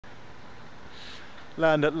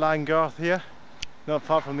land at Langarth here, not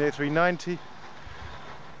far from the A390.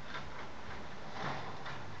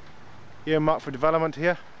 Earmarked for development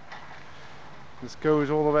here. This goes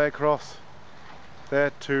all the way across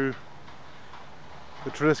there to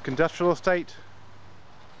the Treliske Industrial estate.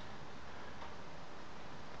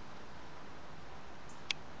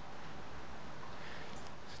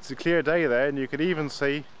 It's a clear day there, and you could even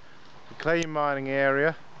see the clay mining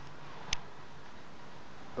area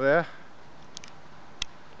there,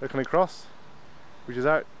 looking across, which is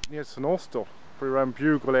out near St Austell, probably around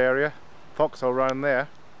Bugle area, Foxhole around there.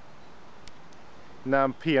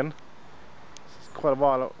 Nampian. It's quite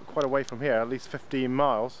a way from here, at least 15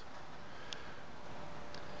 miles.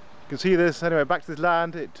 You can see this anyway. Back to this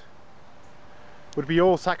land, it would be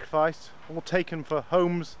all sacrificed, all taken for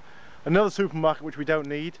homes, another supermarket which we don't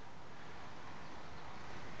need.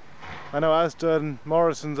 I know Asda and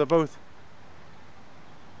Morrison's are both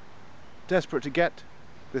desperate to get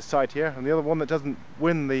this site here, and the other one that doesn't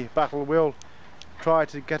win the battle will try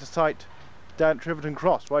to get a site down at Triverton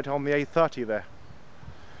Cross, right on the A30 there.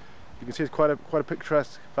 You can see it's quite a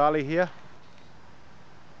picturesque valley here.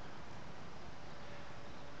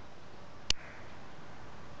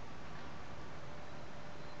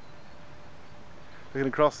 Looking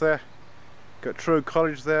across there, got True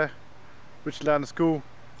College there, Richland School,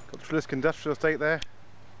 got the Treliske Industrial estate there.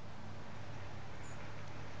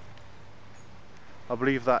 I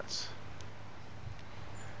believe that's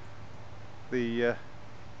the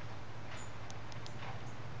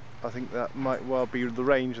I think that might well be the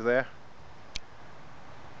range there.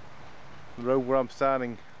 The road where I'm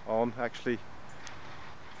standing on actually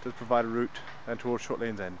does provide a route and towards Short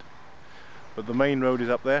Lane's End, but the main road is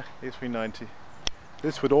up there, A390.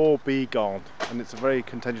 This would all be gone, and it's a very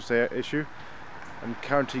contentious issue, and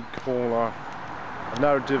County Cornwall have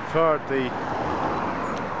now deferred the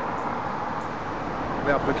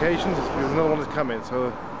applications. There's another one that's coming,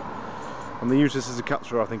 so, and they use this as a cut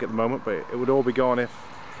through I think at the moment, but it would all be gone if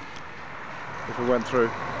it went through.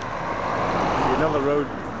 Another road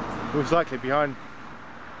most likely behind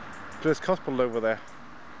Treliske Hospital over there,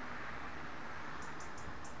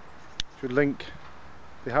 should link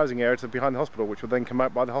the housing area to behind the hospital, which would then come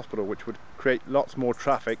out by the hospital, which would create lots more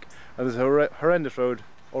traffic. And there's a horrendous road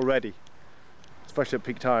already, especially at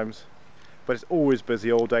peak times, but it's always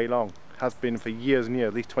busy all day long. Has been for years and years,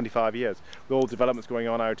 at least 25 years, with all developments going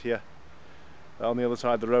on out here on the other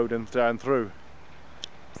side of the road and down through.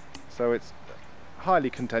 So it's highly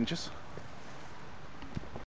contentious.